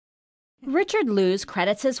Richard Lewis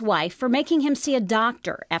credits his wife for making him see a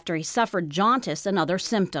doctor after he suffered jaundice and other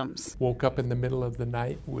symptoms. Woke up in the middle of the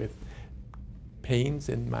night with pains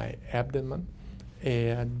in my abdomen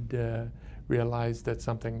and realized that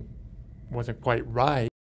something wasn't quite right.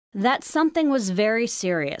 That something was very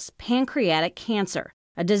serious: pancreatic cancer,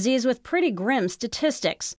 a disease with pretty grim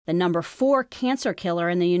statistics, the number 4 cancer killer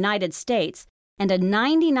in the United States, and a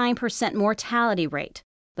 99% mortality rate.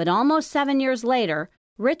 But almost 7 years later,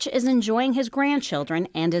 Rich is enjoying his grandchildren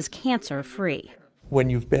and is cancer-free. When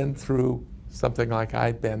you've been through something like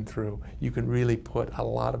I've been through, you can really put a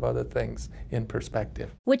lot of other things in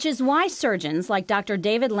perspective. Which is why surgeons like Dr.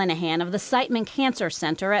 David Linehan of the Siteman Cancer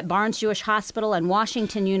Center at Barnes-Jewish Hospital and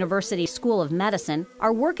Washington University School of Medicine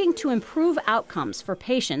are working to improve outcomes for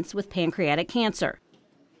patients with pancreatic cancer.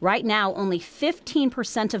 Right now, only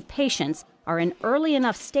 15% of patients are in early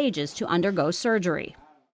enough stages to undergo surgery.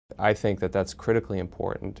 I think that that's critically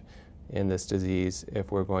important in this disease.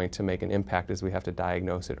 If we're going to make an impact, is we have to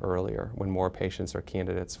diagnose it earlier when more patients are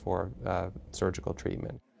candidates for surgical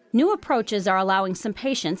treatment. New approaches are allowing some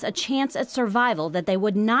patients a chance at survival that they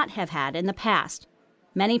would not have had in the past.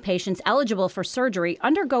 Many patients eligible for surgery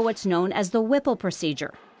undergo what's known as the Whipple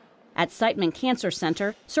procedure. At Siteman Cancer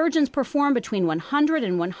Center, surgeons perform between 100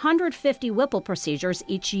 and 150 Whipple procedures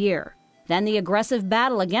each year. Then the aggressive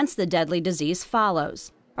battle against the deadly disease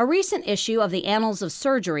follows. A recent issue of the Annals of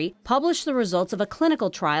Surgery published the results of a clinical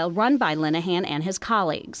trial run by Linehan and his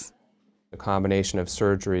colleagues. A combination of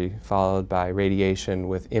surgery followed by radiation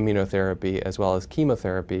with immunotherapy as well as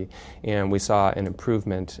chemotherapy, and we saw an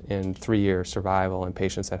improvement in 3-year survival in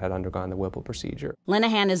patients that had undergone the Whipple procedure.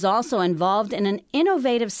 Linehan is also involved in an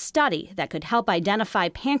innovative study that could help identify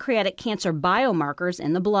pancreatic cancer biomarkers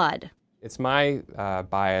in the blood. It's my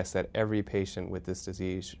bias that every patient with this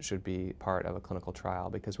disease should be part of a clinical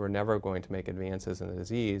trial, because we're never going to make advances in the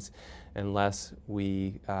disease unless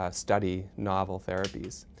we study novel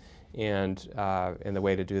therapies. And the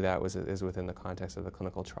way to do that is within the context of the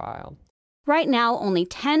clinical trial. Right now, only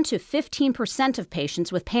 10 to 15% of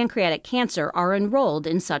patients with pancreatic cancer are enrolled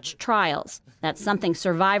in such trials. That's something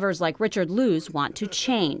survivors like Richard Lewis want to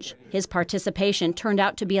change. His participation turned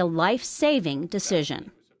out to be a life-saving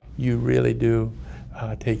decision. You really do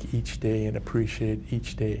take each day and appreciate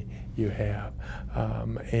each day you have.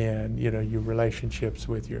 And your relationships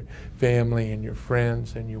with your family and your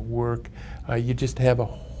friends and your work, you just have a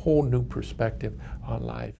whole new perspective on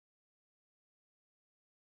life.